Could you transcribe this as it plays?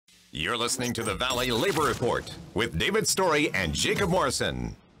You're listening to the Valley Labor Report with David Story and Jacob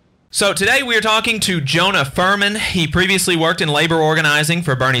Morrison. So today we are talking to Jonah Furman. He previously worked in labor organizing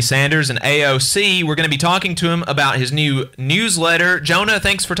for Bernie Sanders and AOC. We're going to be talking to him about his new newsletter. Jonah,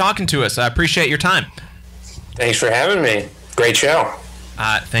 thanks for talking to us. I appreciate your time. Thanks for having me. Great show.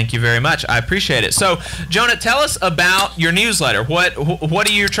 Thank you very much. I appreciate it. So, Jonah, tell us about your newsletter. What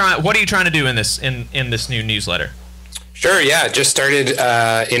are you trying to do in this new newsletter? Sure, yeah. Just started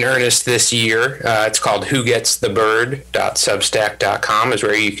in earnest this year. It's called whogetsthebird.substack.com is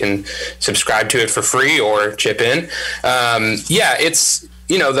where you can subscribe to it for free or chip in. It's,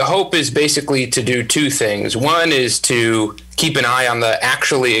 the hope is basically to do two things. One is to keep an eye on the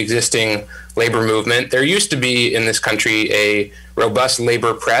actually existing labor movement. There used to be in this country a robust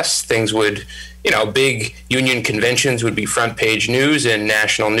labor press. Things would, big union conventions would be front page news in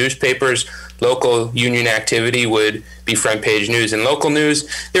national newspapers. Local union activity would be front page news in local news.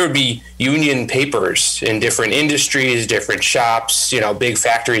 There would be union papers in different industries, different shops. Big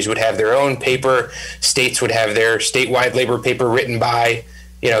factories would have their own paper. States would have their statewide labor paper written by,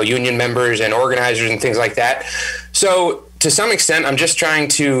 union members and organizers and things like that. So to some extent, I'm just trying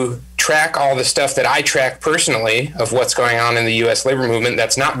to track all the stuff that I track personally of what's going on in the U.S. labor movement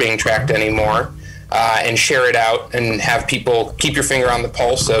that's not being tracked anymore, and share it out and have people keep your finger on the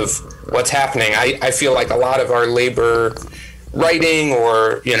pulse of what's happening. I feel like a lot of our labor writing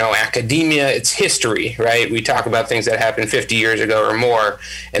or, academia, it's history, right? We talk about things that happened 50 years ago or more,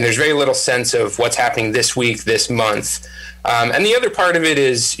 and there's very little sense of what's happening this week, this month. And the other part of it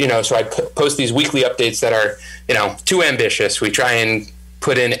is, so I post these weekly updates that are, too ambitious. We try and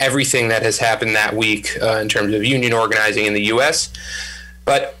put in everything that has happened that week in terms of union organizing in the U.S.,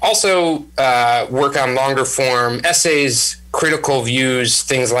 but also work on longer form essays, critical views,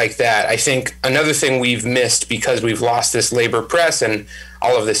 things like that. I think another thing we've missed because we've lost this labor press, and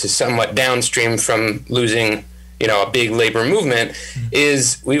all of this is somewhat downstream from losing, a big labor movement,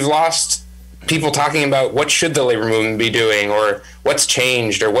 is we've lost people talking about what should the labor movement be doing, or what's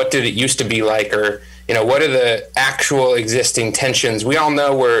changed, or what did it used to be like, or what are the actual existing tensions. We all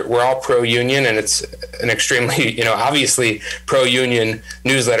know we're all pro-union, and it's an extremely, obviously pro-union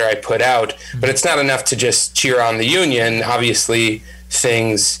newsletter I put out, but it's not enough to just cheer on the union. Obviously,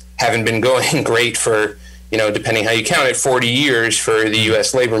 things haven't been going great for, depending how you count it, 40 years for the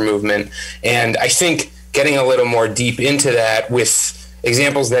U.S. labor movement. And I think getting a little more deep into that with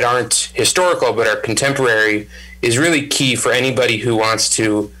examples that aren't historical but are contemporary is really key for anybody who wants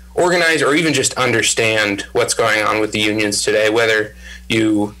to organize or even just understand what's going on with the unions today, whether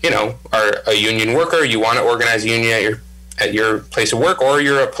you are a union worker, you want to organize a union at your place of work, or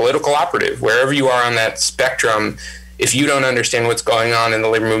you're a political operative. Wherever you are on that spectrum, if you don't understand what's going on in the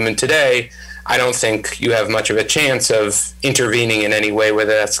labor movement today, I don't think you have much of a chance of intervening in any way,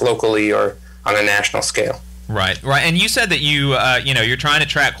 whether that's locally or on a national scale. Right. And you said that you're trying to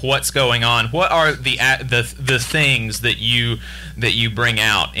track what's going on. What are the things that you bring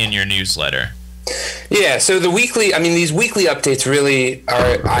out in your newsletter? Yeah, so these weekly updates really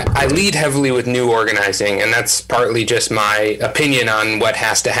are, I lead heavily with new organizing, and that's partly just my opinion on what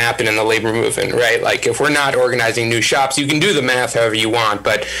has to happen in the labor movement, right? Like, if we're not organizing new shops, you can do the math however you want,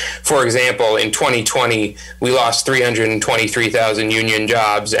 but for example, in 2020, we lost 323,000 union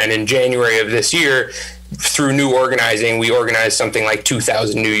jobs, and in January of this year, through new organizing, we organized something like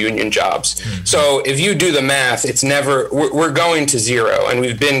 2,000 new union jobs. Mm-hmm. So if you do the math, we're going to zero, and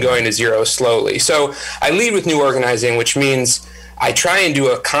we've been going to zero slowly. So I lead with new organizing, which means I try and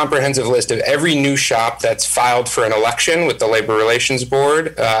do a comprehensive list of every new shop that's filed for an election with the Labor Relations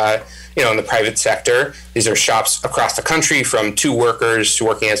Board. In the private sector, these are shops across the country, from 2 workers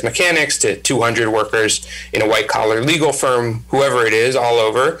working as mechanics to 200 workers in a white-collar legal firm, whoever it is, all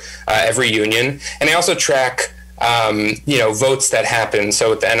over, every union. And I also track, votes that happen. So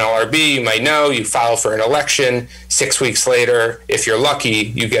with the NLRB, you might know, you file for an election, 6 weeks later, if you're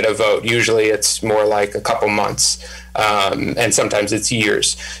lucky, you get a vote. Usually it's more like a couple months, and sometimes it's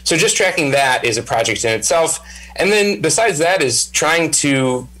years. So just tracking that is a project in itself. And then besides that is trying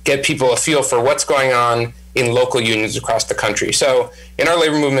to get people a feel for what's going on in local unions across the country. So in our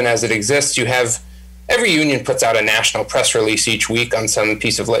labor movement as it exists, every union puts out a national press release each week on some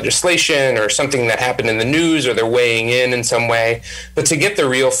piece of legislation or something that happened in the news, or they're weighing in some way. But to get the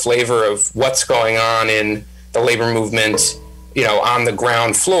real flavor of what's going on in the labor movement, on the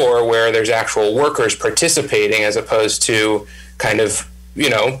ground floor where there's actual workers participating, as opposed to kind of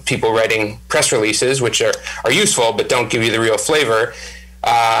people writing press releases, which are useful but don't give you the real flavor.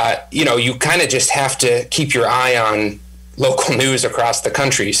 You kind of just have to keep your eye on local news across the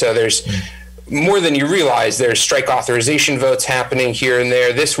country. So there's more than you realize, there's strike authorization votes happening here and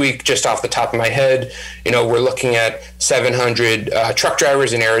there. This week, just off the top of my head, we're looking at 700 truck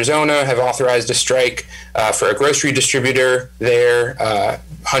drivers in Arizona have authorized a strike for a grocery distributor there.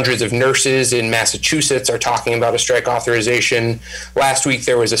 Hundreds of nurses in Massachusetts are talking about a strike authorization. Last week,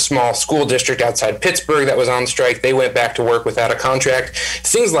 there was a small school district outside Pittsburgh that was on strike. They went back to work without a contract.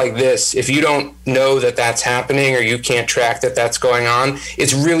 Things like this, if you don't know that that's happening or you can't track that that's going on,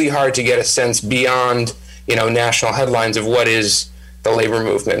 it's really hard to get a sense beyond, national headlines of what is the labor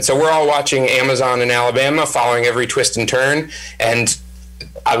movement. So we're all watching Amazon in Alabama, following every twist and turn, and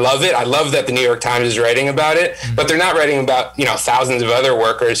I love it. I love that the New York Times is writing about it, but they're not writing about, thousands of other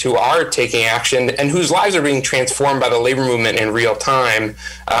workers who are taking action and whose lives are being transformed by the labor movement in real time,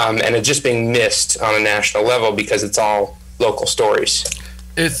 and it's just being missed on a national level because it's all local stories.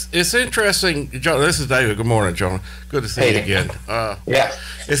 It's interesting, Jonah. This is David. Good morning, Jonah. Good to see you again. Yeah.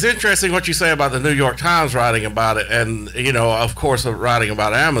 It's interesting what you say about the New York Times writing about it, and of course, writing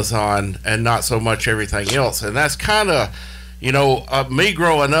about Amazon and not so much everything else. And that's kind of, me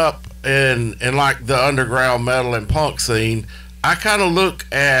growing up in like the underground metal and punk scene. I kind of look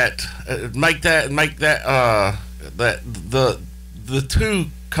at that the two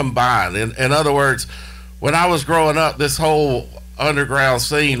combined. In other words, when I was growing up, this whole underground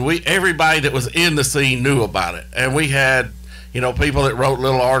scene, everybody that was in the scene knew about it, and we had people that wrote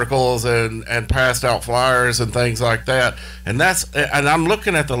little articles and passed out flyers and things like that. And I'm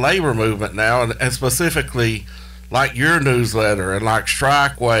looking at the labor movement now, and specifically like your newsletter and like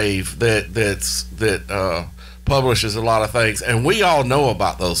Strike Wave that publishes a lot of things, and we all know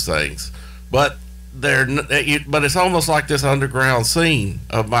about those things, but it's almost like this underground scene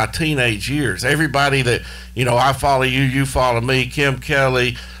of my teenage years. Everybody that, I follow you follow me, Kim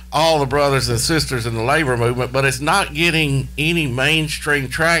Kelly, all the brothers and sisters in the labor movement, but it's not getting any mainstream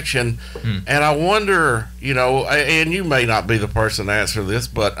traction. And I wonder, and you may not be the person to answer this,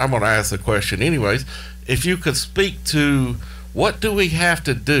 but I'm going to ask the question anyways, if you could speak to what do we have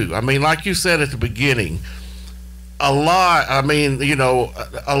to do? I mean, like you said at the beginning, a lot of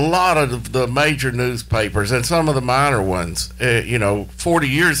the major newspapers and some of the minor ones, 40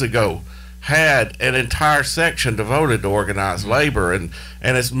 years ago had an entire section devoted to organized labor, and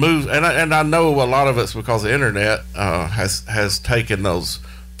it's moved, and I know a lot of it's because the internet has taken those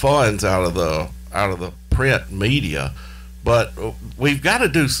funds out of the print media, but we've got to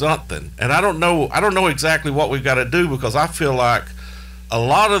do something, and I don't know exactly what we've got to do, because I feel like a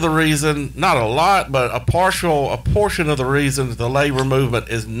lot of the reason, not a lot, but a portion of the reason the labor movement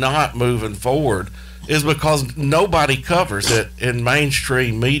is not moving forward is because nobody covers it in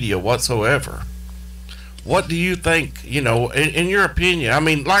mainstream media whatsoever. What do you think, in your opinion? I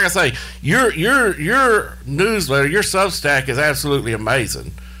mean, like I say, your newsletter, your Substack is absolutely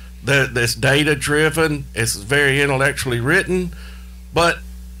amazing. It's data driven, it's very intellectually written, but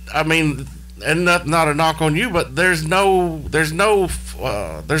I mean, and not a knock on you, but there's no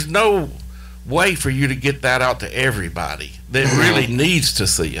way for you to get that out to everybody that really needs to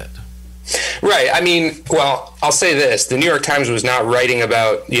see it. Right. I mean, well, I'll say this. The New York Times was not writing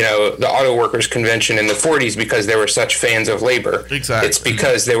about, the Auto Workers Convention in the 40s because they were such fans of labor. Exactly. It's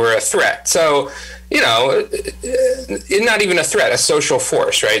because they were a threat. So, not even a threat, a social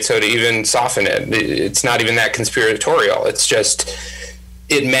force, right? So to even soften it, it's not even that conspiratorial. It's just,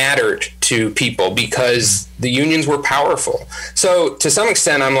 it mattered to people because the unions were powerful. So to some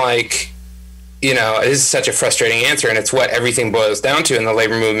extent, I'm like, this is such a frustrating answer, and it's what everything boils down to in the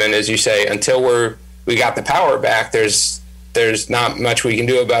labor movement, as you say, until we got the power back, there's not much we can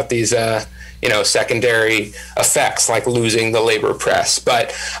do about these, secondary effects like losing the labor press.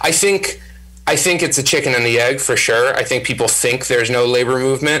 But I think it's a chicken and the egg for sure. I think people think there's no labor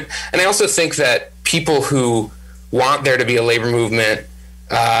movement, and I also think that people who want there to be a labor movement,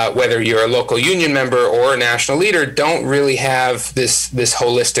 whether you're a local union member or a national leader, don't really have this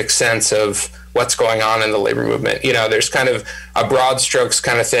holistic sense of what's going on in the labor movement. There's kind of a broad strokes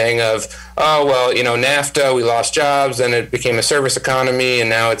kind of thing of, NAFTA, we lost jobs, and it became a service economy, and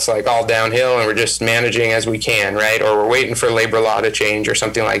now it's like all downhill, and we're just managing as we can, right? Or we're waiting for labor law to change or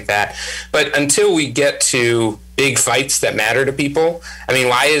something like that. But until we get to big fights that matter to people, I mean,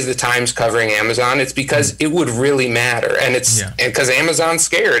 why is the Times covering Amazon? It's because it would really matter, and because Amazon's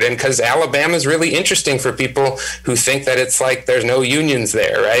scared, and because Alabama's really interesting for people who think that it's like there's no unions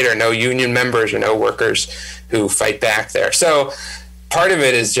there, right? Or no union members or no workers who fight back there. So part of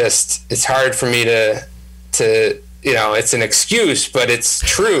it is just, it's hard for me to it's an excuse, but it's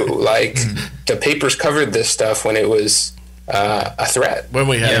true. Like the papers covered this stuff when it was a threat when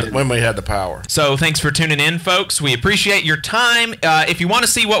we had the power. So thanks for tuning in, folks. We appreciate your time. If you want to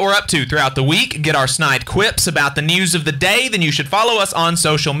see what we're up to throughout the week, get our snide quips about the news of the day, then you should follow us on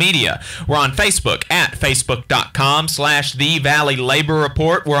social media. We're on Facebook at facebook.com/The Valley Labor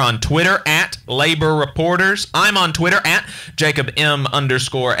Report. We're on Twitter at Labor Reporters. I'm on Twitter at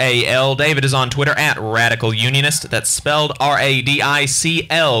JacobM_AL. David is on Twitter at Radical Unionist. That's spelled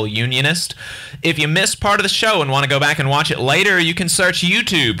RADICL Unionist. If you missed part of the show and want to go back and watch it later, you can search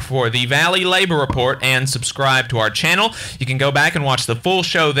YouTube for the Valley Labor Report and subscribe to our channel. You can go back and watch the full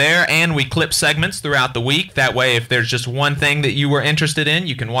show there, and we clip segments throughout the week. That way, if there's just one thing that you were interested in,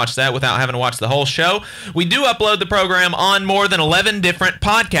 you can watch that without having to watch the whole show. We do upload the program on more than 11 different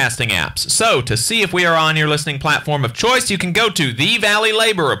podcasting apps. So, to see if we are on your listening platform of choice, you can go to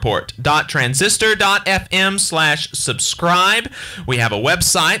thevalleylaborreport.transistor.fm/subscribe. We have a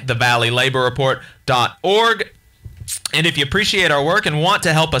website, thevalleylaborreport.org. And if you appreciate our work and want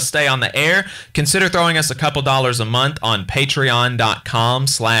to help us stay on the air, consider throwing us a couple dollars a month on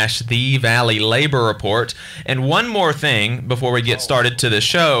patreon.com/The Valley Labor Report. And one more thing before we get started to the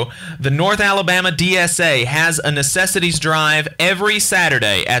show, the North Alabama DSA has a necessities drive every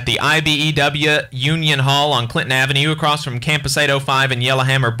Saturday at the IBEW Union Hall on Clinton Avenue across from Campus 805 and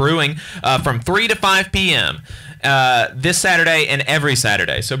Yellowhammer Brewing from 3 to 5 p.m. This Saturday and every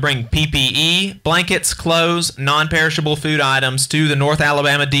Saturday. So bring PPE, blankets, clothes, non-perishable food items to the North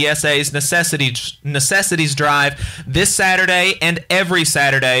Alabama DSA's necessities drive this Saturday and every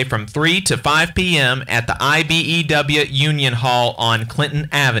Saturday from 3 to 5 p.m. at the IBEW Union Hall on Clinton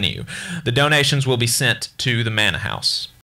Avenue. The donations will be sent to the Manor House.